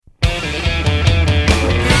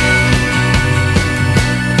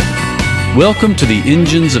Welcome to the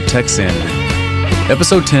Engines of Texanity,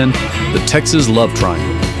 Episode 10, The Texas Love Triangle.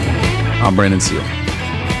 I'm Brandon Seal.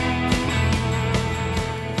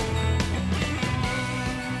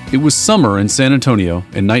 It was summer in San Antonio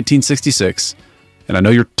in 1966, and I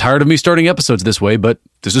know you're tired of me starting episodes this way, but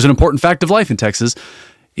this is an important fact of life in Texas.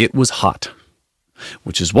 It was hot,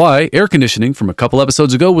 which is why air conditioning from a couple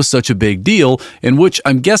episodes ago was such a big deal, and which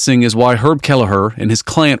I'm guessing is why Herb Kelleher and his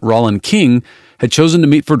client Rollin King had chosen to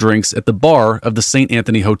meet for drinks at the bar of the St.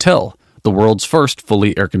 Anthony Hotel, the world's first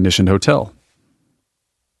fully air-conditioned hotel.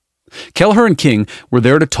 Kelleher and King were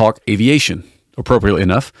there to talk aviation, appropriately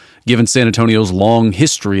enough, given San Antonio's long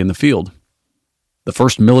history in the field. The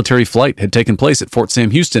first military flight had taken place at Fort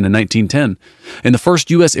Sam Houston in 1910, and the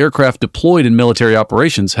first U.S. aircraft deployed in military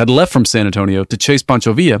operations had left from San Antonio to chase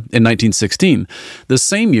Pancho Villa in 1916, the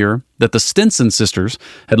same year that the Stinson sisters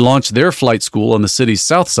had launched their flight school on the city's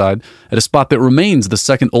south side at a spot that remains the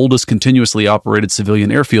second oldest continuously operated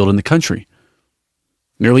civilian airfield in the country.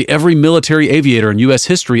 Nearly every military aviator in U.S.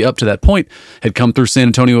 history up to that point had come through San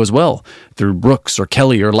Antonio as well, through Brooks or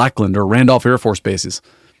Kelly or Lackland or Randolph Air Force bases,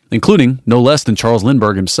 including no less than Charles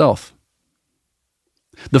Lindbergh himself.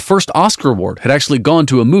 The first Oscar award had actually gone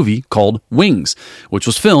to a movie called Wings, which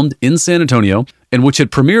was filmed in San Antonio and which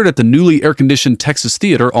had premiered at the newly air-conditioned Texas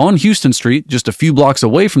Theater on Houston Street, just a few blocks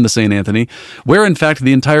away from the St. Anthony, where in fact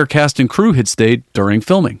the entire cast and crew had stayed during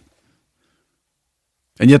filming.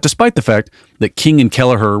 And yet, despite the fact that King and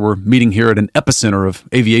Kelleher were meeting here at an epicenter of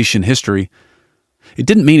aviation history, it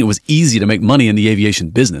didn't mean it was easy to make money in the aviation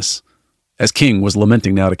business, as King was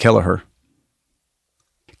lamenting now to Kelleher.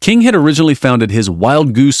 King had originally founded his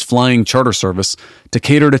Wild Goose flying charter service to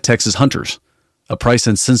cater to Texas hunters, a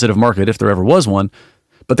price-insensitive market if there ever was one,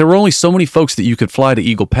 but there were only so many folks that you could fly to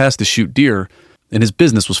Eagle Pass to shoot deer, and his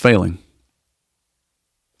business was failing.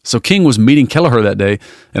 So King was meeting Kelleher that day,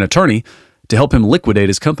 an attorney, to help him liquidate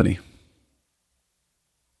his company.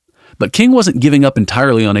 But King wasn't giving up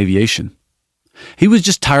entirely on aviation. He was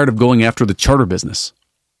just tired of going after the charter business.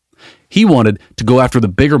 He wanted to go after the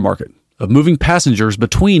bigger market of moving passengers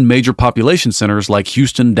between major population centers like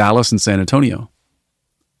Houston, Dallas, and San Antonio.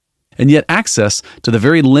 And yet access to the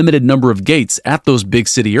very limited number of gates at those big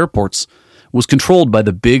city airports was controlled by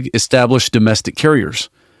the big established domestic carriers,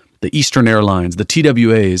 the Eastern Airlines, the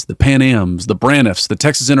TWAs, the Pan Ams, the Braniffs, the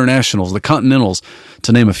Texas Internationals, the Continentals,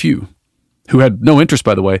 to name a few, who had no interest,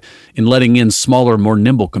 by the way, in letting in smaller, more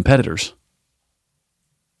nimble competitors.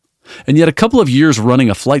 And yet a couple of years running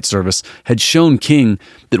a flight service had shown King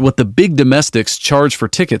that what the big domestics charged for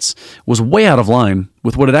tickets was way out of line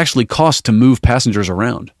with what it actually cost to move passengers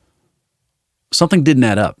around. Something didn't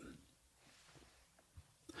add up.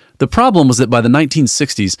 The problem was that by the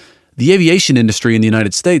 1960s, the aviation industry in the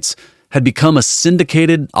United States had become a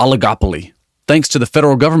syndicated oligopoly, thanks to the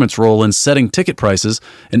federal government's role in setting ticket prices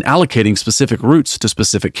and allocating specific routes to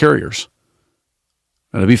specific carriers.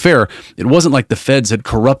 Now, to be fair, it wasn't like the feds had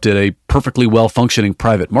corrupted a perfectly well-functioning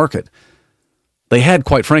private market. They had,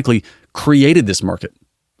 quite frankly, created this market,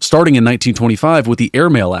 starting in 1925 with the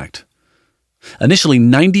Airmail Act. Initially,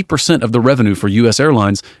 90% of the revenue for U.S.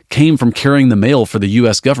 airlines came from carrying the mail for the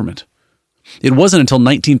U.S. government. It wasn't until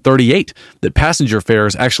 1938 that passenger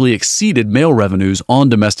fares actually exceeded mail revenues on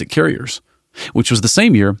domestic carriers, which was the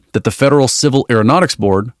same year that the Federal Civil Aeronautics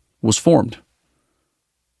Board was formed.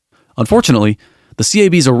 Unfortunately, the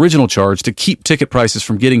CAB's original charge to keep ticket prices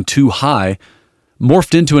from getting too high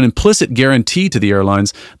morphed into an implicit guarantee to the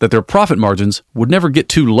airlines that their profit margins would never get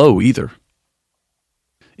too low either.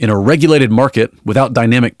 In a regulated market without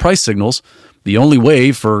dynamic price signals, the only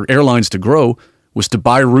way for airlines to grow was to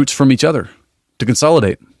buy routes from each other, to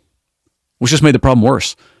consolidate, which just made the problem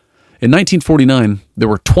worse. In 1949, there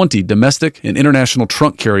were 20 domestic and international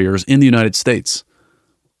trunk carriers in the United States.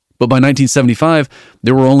 But by 1975,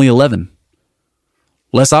 there were only 11.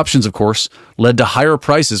 Less options, of course, led to higher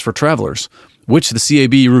prices for travelers, which the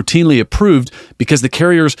CAB routinely approved because the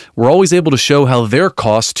carriers were always able to show how their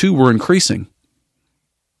costs, too, were increasing.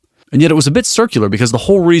 And yet it was a bit circular because the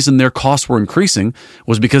whole reason their costs were increasing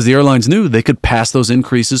was because the airlines knew they could pass those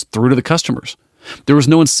increases through to the customers. There was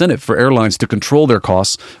no incentive for airlines to control their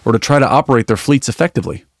costs or to try to operate their fleets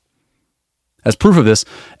effectively. As proof of this,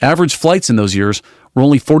 average flights in those years were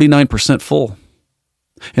only 49% full.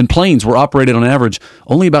 And planes were operated on average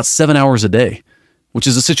only about 7 hours a day, which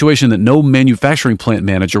is a situation that no manufacturing plant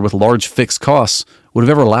manager with large fixed costs would have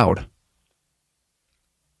ever allowed.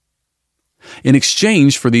 In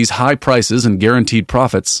exchange for these high prices and guaranteed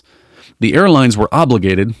profits, the airlines were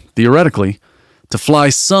obligated, theoretically, to fly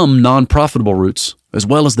some non-profitable routes as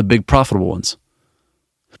well as the big profitable ones.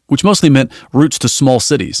 which mostly meant routes to small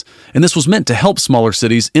cities, and this was meant to help smaller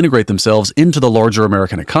cities integrate themselves into the larger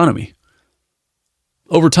American economy.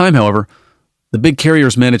 Over time, however, the big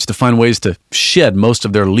carriers managed to find ways to shed most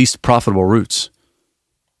of their least profitable routes.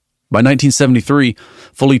 By 1973,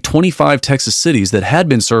 fully 25 Texas cities that had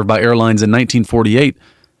been served by airlines in 1948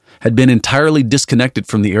 had been entirely disconnected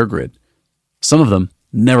from the air grid, some of them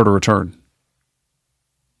never to return.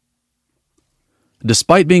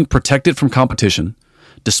 Despite being protected from competition,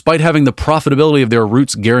 despite having the profitability of their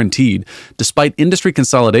routes guaranteed, despite industry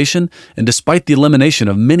consolidation, and despite the elimination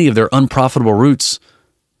of many of their unprofitable routes,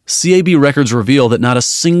 CAB records reveal that not a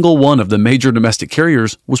single one of the major domestic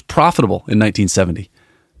carriers was profitable in 1970.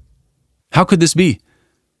 How could this be?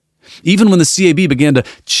 Even when the CAB began to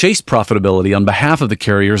chase profitability on behalf of the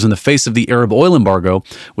carriers in the face of the Arab oil embargo,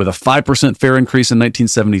 with a 5% fare increase in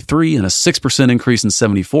 1973 and a 6% increase in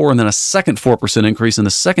 74, and then a second 4% increase in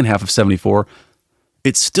the second half of 74,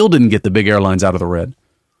 it still didn't get the big airlines out of the red.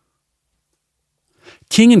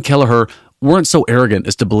 King and Kelleher weren't so arrogant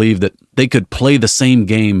as to believe that they could play the same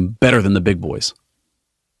game better than the big boys.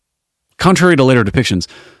 Contrary to later depictions,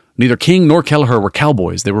 neither King nor Kelleher were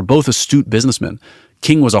cowboys. They were both astute businessmen.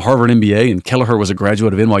 King was a Harvard MBA and Kelleher was a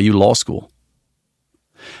graduate of NYU Law School.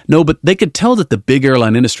 No, but they could tell that the big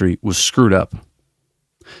airline industry was screwed up.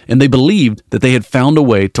 And they believed that they had found a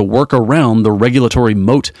way to work around the regulatory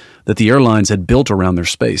moat that the airlines had built around their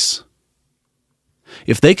space.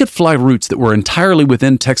 If they could fly routes that were entirely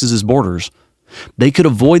within Texas's borders, they could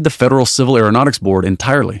avoid the Federal Civil Aeronautics Board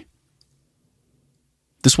entirely.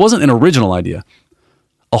 This wasn't an original idea.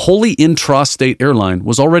 A wholly intra-state airline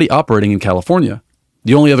was already operating in California,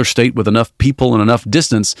 the only other state with enough people and enough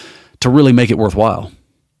distance to really make it worthwhile.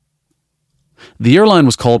 The airline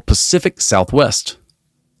was called Pacific Southwest.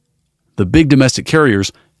 The big domestic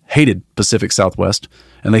carriers hated Pacific Southwest,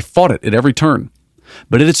 and they fought it at every turn.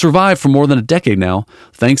 But it had survived for more than a decade now,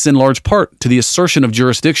 thanks in large part to the assertion of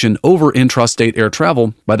jurisdiction over intrastate air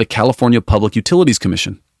travel by the California Public Utilities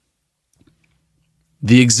Commission.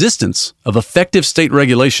 The existence of effective state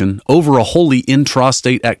regulation over a wholly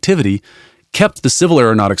intrastate activity kept the Civil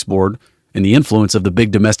Aeronautics Board and the influence of the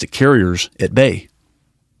big domestic carriers at bay.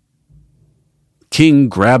 King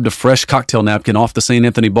grabbed a fresh cocktail napkin off the St.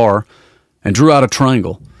 Anthony bar and drew out a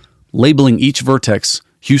triangle, labeling each vertex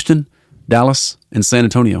Houston, Dallas, and San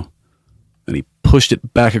Antonio, and he pushed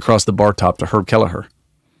it back across the bar top to Herb Kelleher.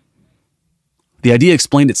 The idea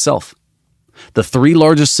explained itself. The three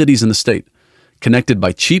largest cities in the state, connected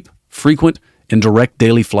by cheap, frequent, and direct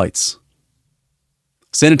daily flights.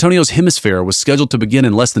 San Antonio's hemisphere was scheduled to begin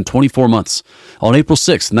in less than 24 months, on April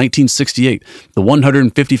 6, 1968, the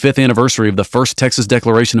 155th anniversary of the first Texas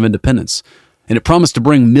Declaration of Independence, and it promised to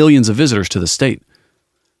bring millions of visitors to the state.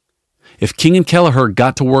 If King and Kelleher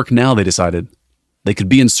got to work now, they decided, they could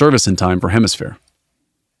be in service in time for hemisphere.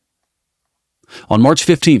 On March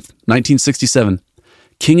 15, 1967,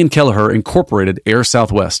 King and Kelleher incorporated Air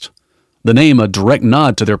Southwest, the name a direct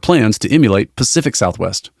nod to their plans to emulate Pacific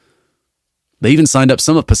Southwest. They even signed up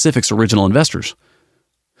some of Pacific's original investors.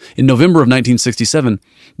 In November of 1967,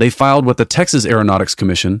 they filed with the Texas Aeronautics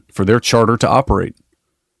Commission for their charter to operate.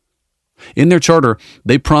 In their charter,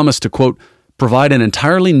 they promised to, quote, provide an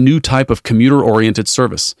entirely new type of commuter-oriented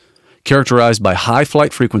service, characterized by high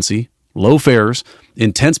flight frequency, low fares,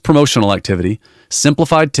 intense promotional activity,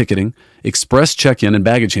 simplified ticketing, express check-in and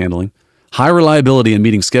baggage handling, high reliability in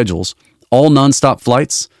meeting schedules, all nonstop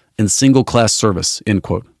flights, and single-class service, end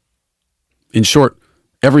quote. In short,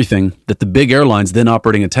 everything that the big airlines then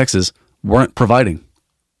operating in Texas weren't providing.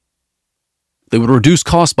 They would reduce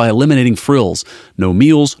costs by eliminating frills, no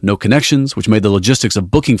meals, no connections, which made the logistics of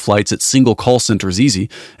booking flights at single call centers easy,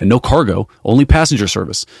 and no cargo, only passenger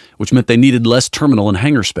service, which meant they needed less terminal and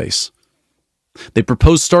hangar space. They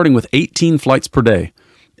proposed starting with 18 flights per day,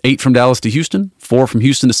 8 from Dallas to Houston, 4 from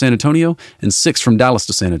Houston to San Antonio, and 6 from Dallas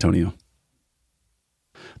to San Antonio.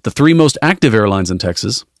 The three most active airlines in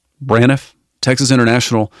Texas, Braniff, Texas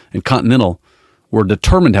International, and Continental, were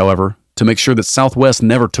determined, however, to make sure that Southwest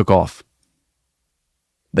never took off.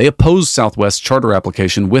 They opposed Southwest's charter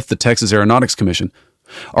application with the Texas Aeronautics Commission,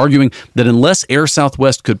 arguing that unless Air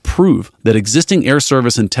Southwest could prove that existing air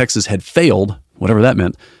service in Texas had failed, whatever that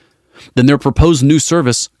meant, then their proposed new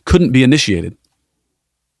service couldn't be initiated.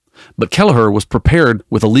 But Kelleher was prepared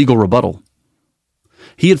with a legal rebuttal.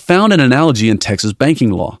 He had found an analogy in Texas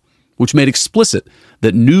banking law, which made explicit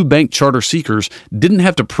that new bank charter seekers didn't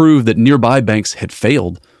have to prove that nearby banks had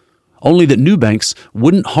failed, only that new banks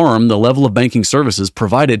wouldn't harm the level of banking services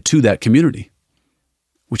provided to that community,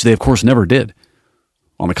 which they of course never did.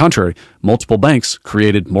 On the contrary, multiple banks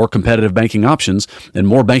created more competitive banking options and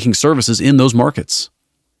more banking services in those markets.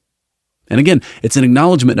 And again, it's an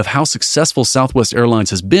acknowledgement of how successful Southwest Airlines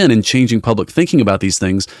has been in changing public thinking about these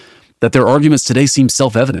things that their arguments today seem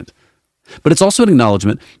self-evident. But it's also an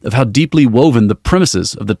acknowledgement of how deeply woven the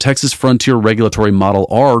premises of the Texas Frontier regulatory model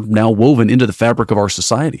are now woven into the fabric of our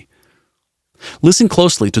society. Listen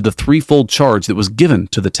closely to the threefold charge that was given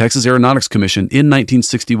to the Texas Aeronautics Commission in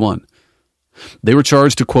 1961. They were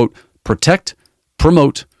charged to, quote, protect,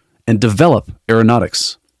 promote, and develop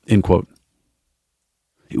aeronautics, end quote.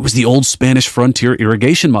 It was the old Spanish frontier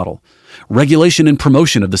irrigation model, regulation and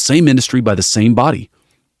promotion of the same industry by the same body.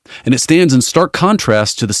 And it stands in stark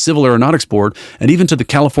contrast to the Civil Aeronautics Board and even to the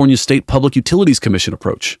California State Public Utilities Commission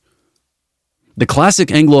approach. The classic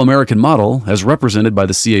Anglo-American model, as represented by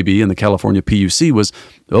the CAB and the California PUC, was,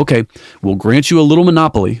 okay, we'll grant you a little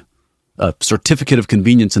monopoly, a certificate of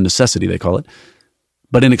convenience and necessity, they call it,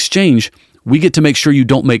 but in exchange, we get to make sure you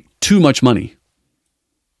don't make too much money.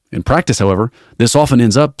 In practice, however, this often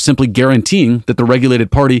ends up simply guaranteeing that the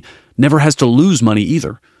regulated party never has to lose money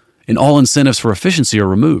either, and all incentives for efficiency are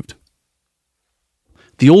removed.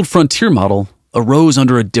 The old frontier model arose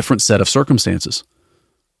under a different set of circumstances.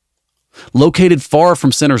 Located far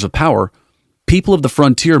from centers of power, people of the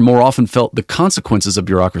frontier more often felt the consequences of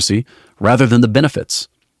bureaucracy rather than the benefits.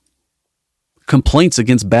 Complaints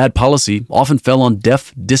against bad policy often fell on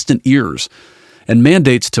deaf, distant ears, and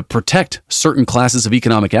mandates to protect certain classes of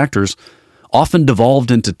economic actors often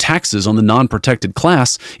devolved into taxes on the non-protected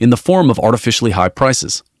class in the form of artificially high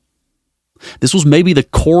prices. This was maybe the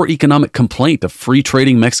core economic complaint of free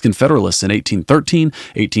trading Mexican Federalists in 1813,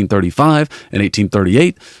 1835, and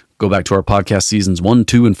 1838. Go back to our podcast seasons 1,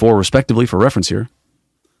 2, and 4 respectively for reference here.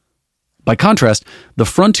 By contrast, the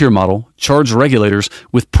frontier model charged regulators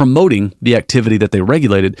with promoting the activity that they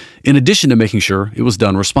regulated in addition to making sure it was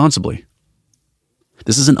done responsibly.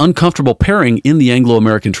 This is an uncomfortable pairing in the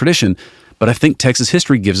Anglo-American tradition, but I think Texas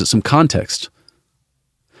history gives it some context.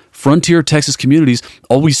 Frontier Texas communities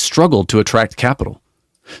always struggled to attract capital,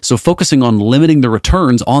 so focusing on limiting the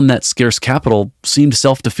returns on that scarce capital seemed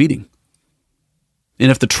self-defeating. And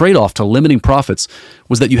if the trade-off to limiting profits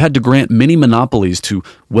was that you had to grant many monopolies to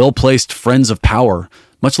well-placed friends of power,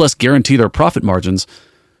 much less guarantee their profit margins,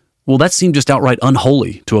 well, that seemed just outright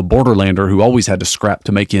unholy to a borderlander who always had to scrap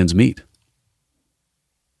to make ends meet.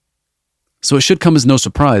 So it should come as no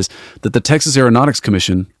surprise that the Texas Aeronautics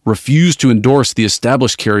Commission refused to endorse the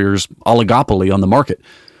established carrier's oligopoly on the market,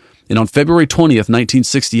 and on February 20th,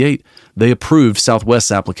 1968, they approved Southwest's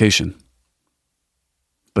application.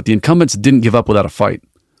 But the incumbents didn't give up without a fight.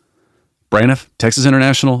 Braniff, Texas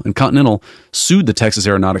International, and Continental sued the Texas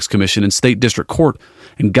Aeronautics Commission in state district court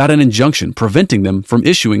and got an injunction preventing them from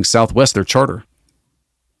issuing Southwest their charter.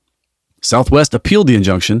 Southwest appealed the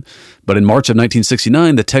injunction, but in March of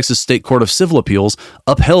 1969, the Texas State Court of Civil Appeals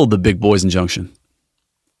upheld the big boys injunction.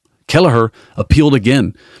 Kelleher appealed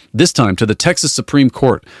again, this time to the Texas Supreme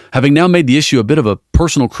Court, having now made the issue a bit of a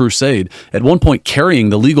personal crusade, at one point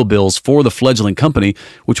carrying the legal bills for the fledgling company,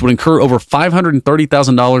 which would incur over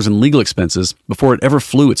 $530,000 in legal expenses before it ever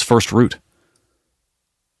flew its first route.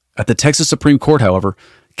 At the Texas Supreme Court, however,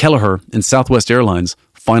 Kelleher and Southwest Airlines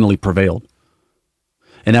finally prevailed.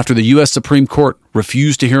 And after the U.S. Supreme Court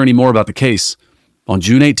refused to hear any more about the case, on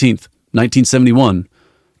June 18, 1971,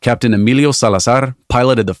 Captain Emilio Salazar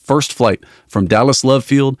piloted the first flight from Dallas Love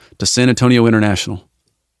Field to San Antonio International,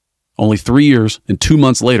 only 3 years and 2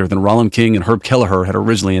 months later than Rollin King and Herb Kelleher had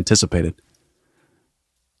originally anticipated.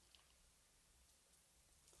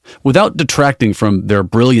 Without detracting from their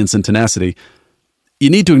brilliance and tenacity,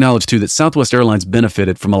 you need to acknowledge, too, that Southwest Airlines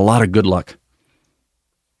benefited from a lot of good luck.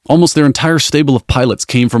 Almost their entire stable of pilots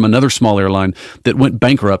came from another small airline that went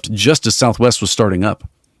bankrupt just as Southwest was starting up.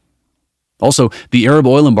 Also, the Arab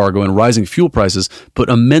oil embargo and rising fuel prices put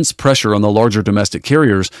immense pressure on the larger domestic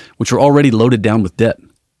carriers, which were already loaded down with debt,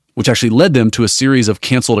 which actually led them to a series of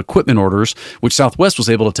canceled equipment orders, which Southwest was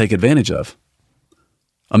able to take advantage of.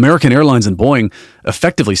 American Airlines and Boeing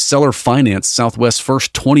effectively seller financed Southwest's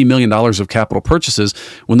first $20 million of capital purchases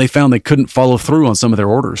when they found they couldn't follow through on some of their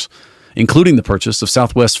orders, including the purchase of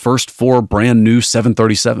Southwest's first 4 brand new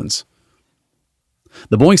 737s.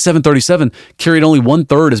 The Boeing 737 carried only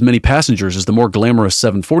 1/3 as many passengers as the more glamorous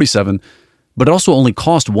 747, but it also only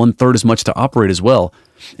cost 1/3 as much to operate as well,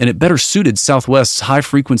 and it better suited Southwest's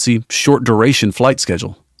high-frequency, short-duration flight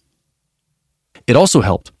schedule. It also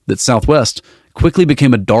helped that Southwest quickly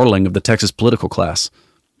became a darling of the Texas political class,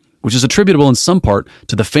 which is attributable in some part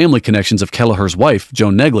to the family connections of Kelleher's wife,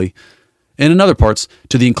 Joan Negley, and in other parts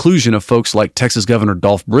to the inclusion of folks like Texas Governor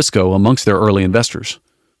Dolph Briscoe amongst their early investors.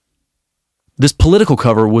 This political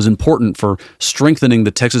cover was important for strengthening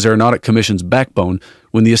the Texas Aeronautic Commission's backbone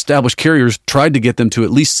when the established carriers tried to get them to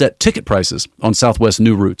at least set ticket prices on Southwest's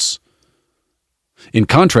new routes. In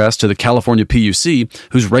contrast to the California PUC,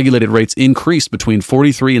 whose regulated rates increased between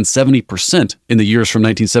 43 and 70% in the years from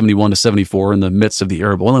 1971 to 74 in the midst of the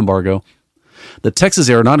Arab oil embargo, the Texas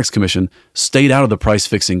Aeronautics Commission stayed out of the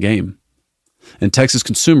price-fixing game, and Texas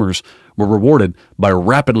consumers were rewarded by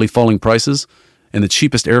rapidly falling prices and the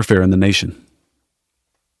cheapest airfare in the nation.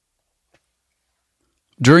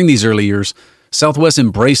 During these early years, Southwest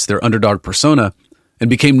embraced their underdog persona and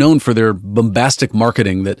became known for their bombastic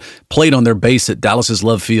marketing that played on their base at Dallas's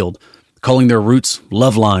Love Field, calling their routes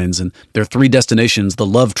Love Lines and their three destinations the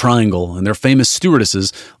Love Triangle and their famous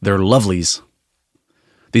stewardesses their Lovelies.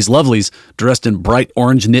 These Lovelies, dressed in bright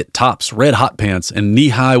orange knit tops, red hot pants, and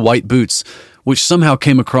knee-high white boots, which somehow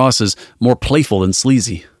came across as more playful than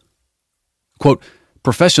sleazy. Quote,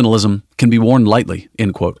 "Professionalism can be worn lightly,"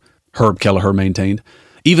 end quote, Herb Kelleher maintained,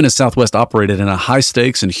 even as Southwest operated in a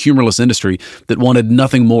high-stakes and humorless industry that wanted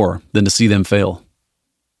nothing more than to see them fail.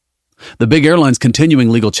 The big airline's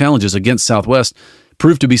continuing legal challenges against Southwest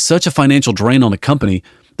proved to be such a financial drain on the company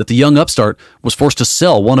that the young upstart was forced to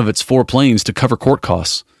sell one of its 4 planes to cover court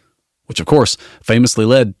costs, which of course famously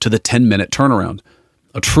led to the 10-minute turnaround,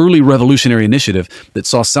 a truly revolutionary initiative that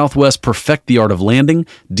saw Southwest perfect the art of landing,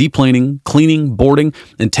 deplaning, cleaning, boarding,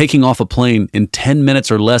 and taking off a plane in 10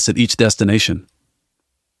 minutes or less at each destination.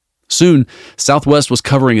 Soon, Southwest was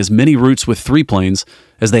covering as many routes with 3 planes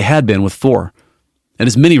as they had been with 4, and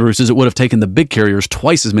as many routes as it would have taken the big carriers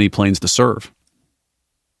twice as many planes to serve.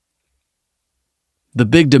 The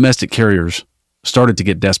big domestic carriers started to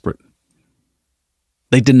get desperate.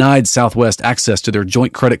 They denied Southwest access to their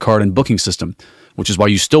joint credit card and booking system, which is why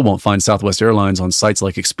you still won't find Southwest Airlines on sites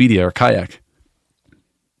like Expedia or Kayak.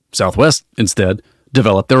 Southwest, instead,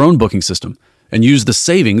 developed their own booking system and used the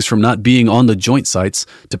savings from not being on the joint sites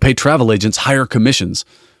to pay travel agents higher commissions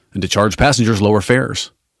and to charge passengers lower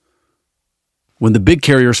fares. When the big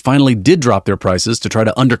carriers finally did drop their prices to try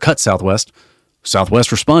to undercut Southwest,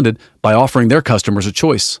 Southwest responded by offering their customers a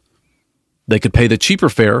choice. They could pay the cheaper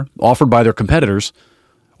fare offered by their competitors,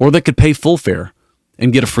 or they could pay full fare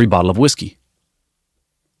and get a free bottle of whiskey.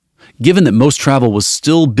 Given that most travel was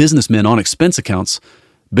still businessmen on expense accounts,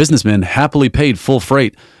 businessmen happily paid full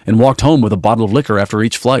freight and walked home with a bottle of liquor after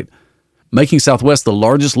each flight, making Southwest the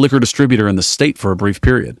largest liquor distributor in the state for a brief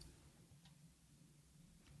period.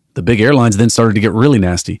 The big airlines then started to get really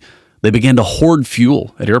nasty. They began to hoard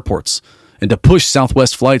fuel at airports and to push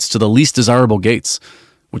Southwest flights to the least desirable gates,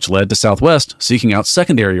 which led to Southwest seeking out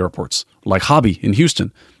secondary airports like Hobby in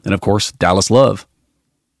Houston and, of course, Dallas Love.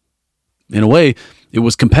 In a way, it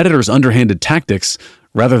was competitors' underhanded tactics,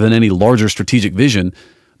 rather than any larger strategic vision,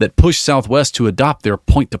 that pushed Southwest to adopt their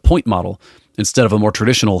point-to-point model instead of a more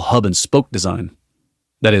traditional hub-and-spoke design.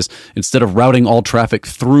 That is, instead of routing all traffic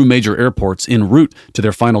through major airports en route to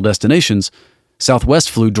their final destinations, Southwest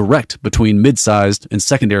flew direct between mid-sized and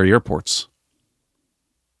secondary airports,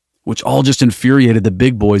 which all just infuriated the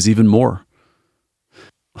big boys even more.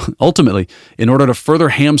 Ultimately, in order to further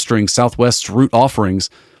hamstring Southwest's route offerings,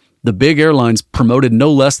 the big airlines promoted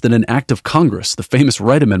no less than an act of Congress, the famous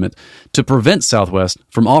Wright Amendment, to prevent Southwest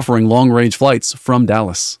from offering long-range flights from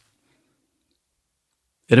Dallas.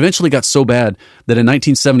 It eventually got so bad that in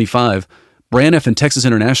 1975, Braniff and Texas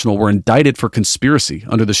International were indicted for conspiracy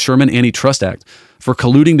under the Sherman Antitrust Act for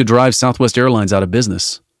colluding to drive Southwest Airlines out of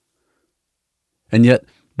business. And yet,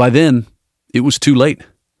 by then, it was too late.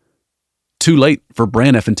 Too late for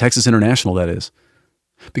Braniff and Texas International, that is.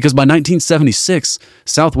 Because by 1976,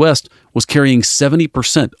 Southwest was carrying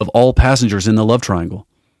 70% of all passengers in the Love Triangle.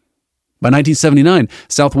 By 1979,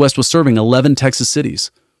 Southwest was serving 11 Texas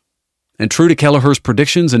cities. And true to Kelleher's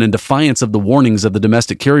predictions and in defiance of the warnings of the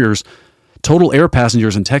domestic carriers, total air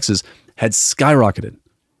passengers in Texas had skyrocketed.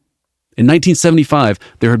 In 1975,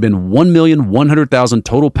 there had been 1,100,000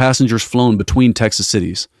 total passengers flown between Texas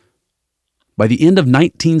cities. By the end of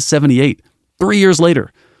 1978, 3 years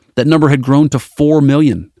later, that number had grown to 4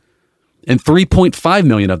 million, and 3.5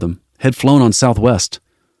 million of them had flown on Southwest.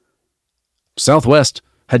 Southwest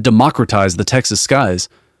had democratized the Texas skies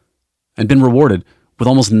and been rewarded with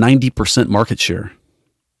almost 90% market share.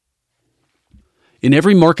 In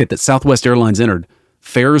every market that Southwest Airlines entered,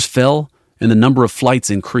 fares fell and the number of flights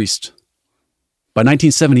increased. By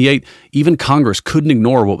 1978, even Congress couldn't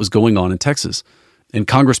ignore what was going on in Texas, and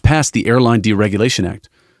Congress passed the Airline Deregulation Act,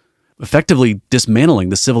 effectively dismantling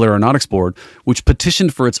the Civil Aeronautics Board, which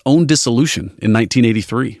petitioned for its own dissolution in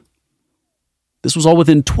 1983. This was all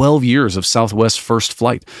within 12 years of Southwest's first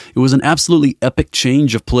flight. It was an absolutely epic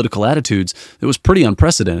change of political attitudes that was pretty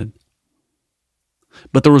unprecedented.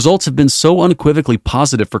 But the results have been so unequivocally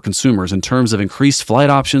positive for consumers in terms of increased flight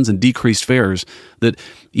options and decreased fares that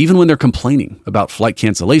even when they're complaining about flight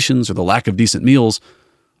cancellations or the lack of decent meals,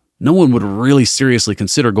 no one would really seriously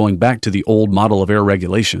consider going back to the old model of air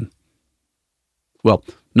regulation. Well,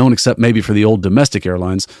 no one except maybe for the old domestic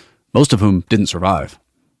airlines, most of whom didn't survive.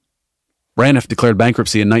 Braniff declared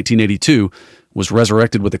bankruptcy in 1982, was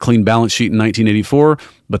resurrected with a clean balance sheet in 1984,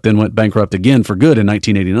 but then went bankrupt again for good in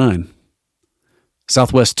 1989.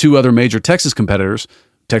 Southwest's two other major Texas competitors,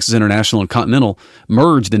 Texas International and Continental,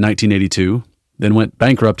 merged in 1982, then went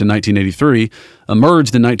bankrupt in 1983,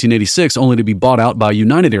 emerged in 1986 only to be bought out by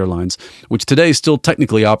United Airlines, which today still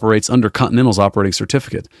technically operates under Continental's operating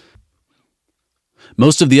certificate.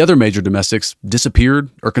 Most of the other major domestics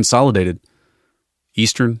disappeared or consolidated.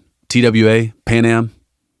 Eastern, TWA, Pan Am.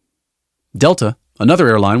 Delta, another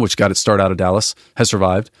airline which got its start out of Dallas, has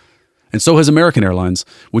survived. And so has American Airlines,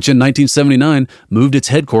 which in 1979 moved its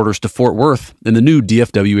headquarters to Fort Worth in the new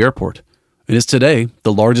DFW airport, and is today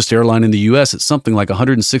the largest airline in the U.S. at something like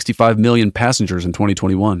 165 million passengers in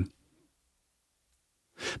 2021.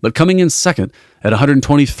 But coming in second at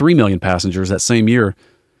 123 million passengers that same year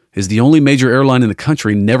is the only major airline in the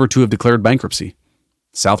country never to have declared bankruptcy,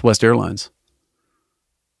 Southwest Airlines.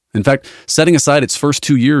 In fact, setting aside its first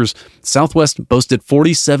 2 years, Southwest boasted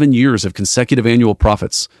 47 years of consecutive annual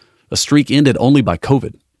profits, a streak ended only by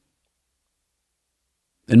COVID.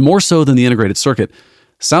 And more so than the integrated circuit,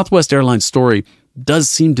 Southwest Airlines' story does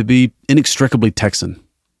seem to be inextricably Texan.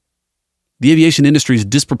 The aviation industry's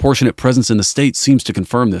disproportionate presence in the state seems to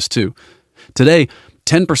confirm this too. Today,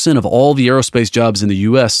 10% of all the aerospace jobs in the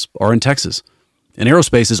U.S. are in Texas, and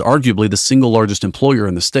aerospace is arguably the single largest employer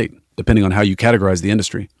in the state, depending on how you categorize the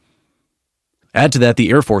industry. Add to that the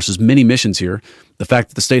Air Force's many missions here, the fact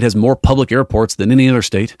that the state has more public airports than any other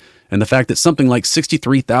state, and the fact that something like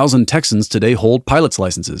 63,000 Texans today hold pilot's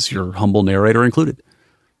licenses, your humble narrator included.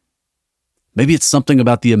 Maybe it's something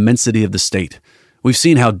about the immensity of the state. We've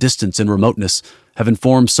seen how distance and remoteness have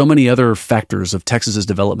informed so many other factors of Texas's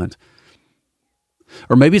development.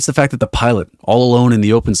 Or maybe it's the fact that the pilot, all alone in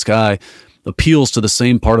the open sky, appeals to the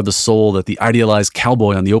same part of the soul that the idealized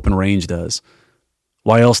cowboy on the open range does.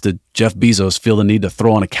 Why else did Jeff Bezos feel the need to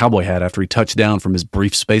throw on a cowboy hat after he touched down from his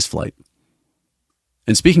brief space flight?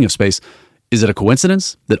 And speaking of space, is it a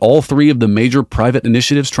coincidence that all three of the major private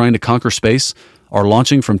initiatives trying to conquer space are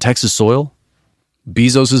launching from Texas soil?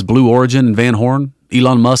 Bezos' Blue Origin in Van Horn,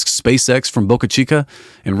 Elon Musk's SpaceX from Boca Chica,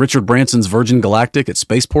 and Richard Branson's Virgin Galactic at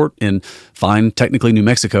Spaceport in, fine, technically New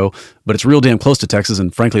Mexico, but it's real damn close to Texas,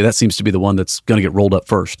 and frankly, that seems to be the one that's going to get rolled up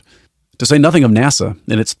first. To say nothing of NASA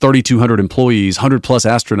and its 3,200 employees, 100-plus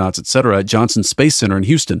astronauts, etc. at Johnson Space Center in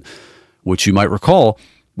Houston, which you might recall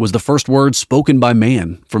was the first word spoken by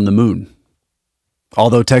man from the moon.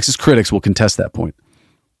 Although Texas critics will contest that point.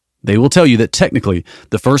 They will tell you that technically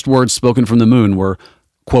the first words spoken from the moon were,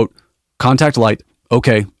 quote, contact light,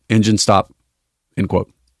 okay, engine stop, end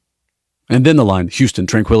quote. And then the line, Houston,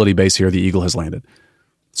 Tranquility Base here, the Eagle has landed.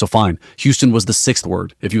 So fine, Houston was the sixth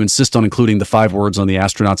word, if you insist on including the 5 words on the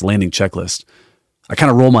astronaut's landing checklist. I kind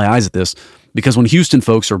of roll my eyes at this, because when Houston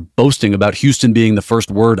folks are boasting about Houston being the first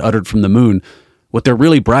word uttered from the moon, what they're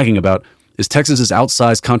really bragging about is Texas's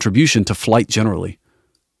outsized contribution to flight generally.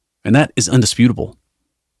 And that is undisputable.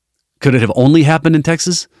 Could it have only happened in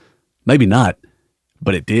Texas? Maybe not,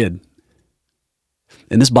 but it did.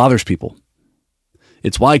 And this bothers people.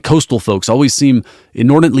 It's why coastal folks always seem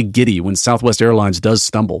inordinately giddy when Southwest Airlines does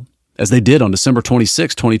stumble, as they did on December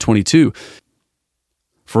 26, 2022.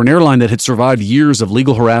 For an airline that had survived years of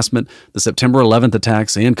legal harassment, the September 11th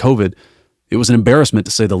attacks, and COVID, it was an embarrassment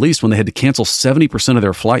to say the least when they had to cancel 70% of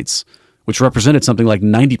their flights, which represented something like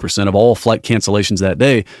 90% of all flight cancellations that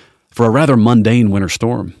day for a rather mundane winter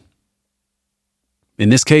storm. In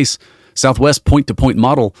this case, Southwest's point-to-point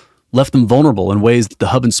model left them vulnerable in ways that the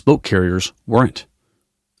hub and spoke carriers weren't.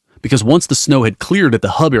 Because once the snow had cleared at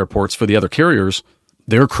the hub airports for the other carriers,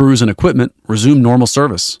 their crews and equipment resumed normal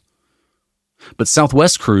service. But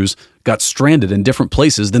Southwest crews got stranded in different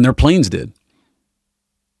places than their planes did.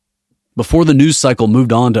 Before the news cycle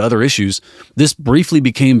moved on to other issues, this briefly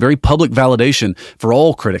became very public validation for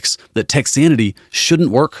all critics that Texanity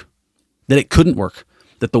shouldn't work, that it couldn't work,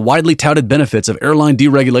 that the widely touted benefits of airline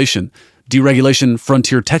deregulation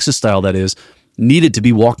frontier Texas style that is, needed to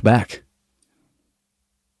be walked back.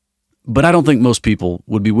 But I don't think most people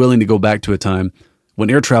would be willing to go back to a time when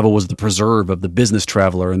air travel was the preserve of the business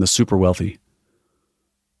traveler and the super wealthy.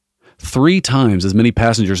 3 times as many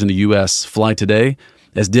passengers in the U.S. fly today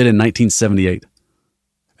as did in 1978.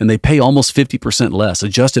 And they pay almost 50% less,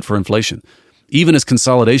 adjusted for inflation, even as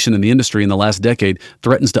consolidation in the industry in the last decade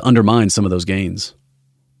threatens to undermine some of those gains.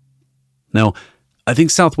 Now, I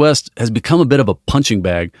think Southwest has become a bit of a punching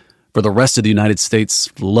bag for the rest of the United States'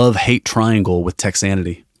 love-hate triangle with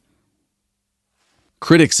Texanity.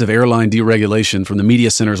 Critics of airline deregulation from the media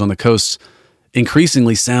centers on the coasts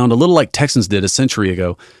increasingly sound a little like Texans did a century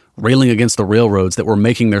ago, railing against the railroads that were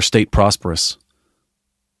making their state prosperous.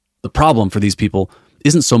 The problem for these people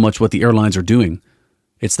isn't so much what the airlines are doing.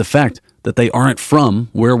 It's the fact that they aren't from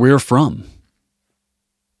where we're from.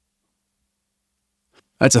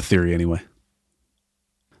 That's a theory anyway.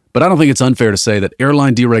 But I don't think it's unfair to say that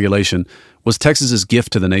airline deregulation was Texas's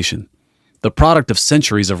gift to the nation, the product of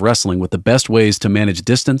centuries of wrestling with the best ways to manage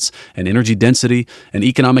distance and energy density and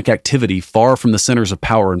economic activity far from the centers of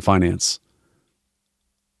power and finance.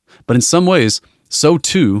 But in some ways, so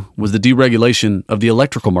too was the deregulation of the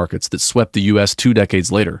electrical markets that swept the U.S. 2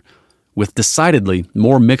 decades later, with decidedly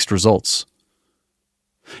more mixed results.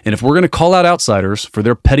 And if we're going to call out outsiders for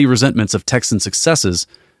their petty resentments of Texan successes,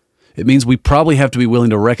 it means we probably have to be willing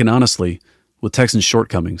to reckon honestly with Texans'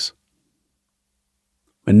 shortcomings.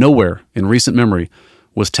 And nowhere in recent memory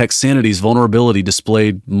was Texanity's vulnerability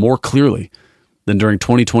displayed more clearly than during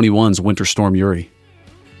 2021's Winter Storm Uri.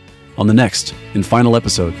 On the next and final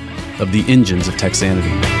episode of The Engines of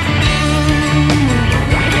Texanity.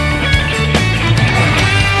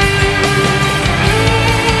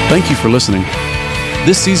 Thank you for listening.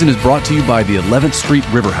 This season is brought to you by the 11th Street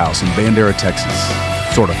River House in Bandera, Texas.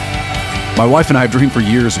 Sort of. My wife and I have dreamed for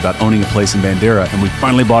years about owning a place in Bandera, and we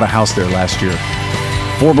finally bought a house there last year.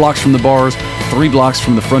 4 blocks from the bars, 3 blocks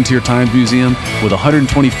from the Frontier Times Museum, with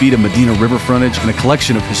 120 feet of Medina River frontage and a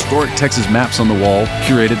collection of historic Texas maps on the wall,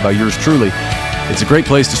 curated by yours truly. It's a great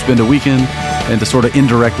place to spend a weekend and to sort of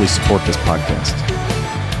indirectly support this podcast.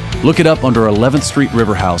 Look it up under 11th Street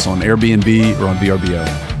River House on Airbnb or on VRBO.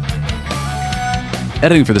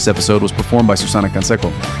 Editing for this episode was performed by Susana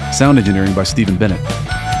Canseco. Sound engineering by Stephen Bennett.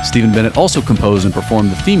 Stephen Bennett also composed and performed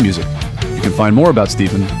the theme music. You can find more about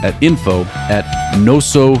Stephen at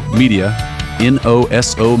info@nosomedia,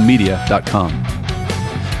 nosomedia.com.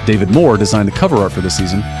 David Moore designed the cover art for this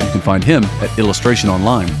season. You can find him at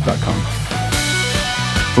illustrationonline.com.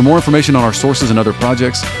 For more information on our sources and other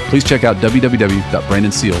projects, please check out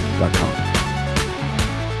www.brandonseal.com.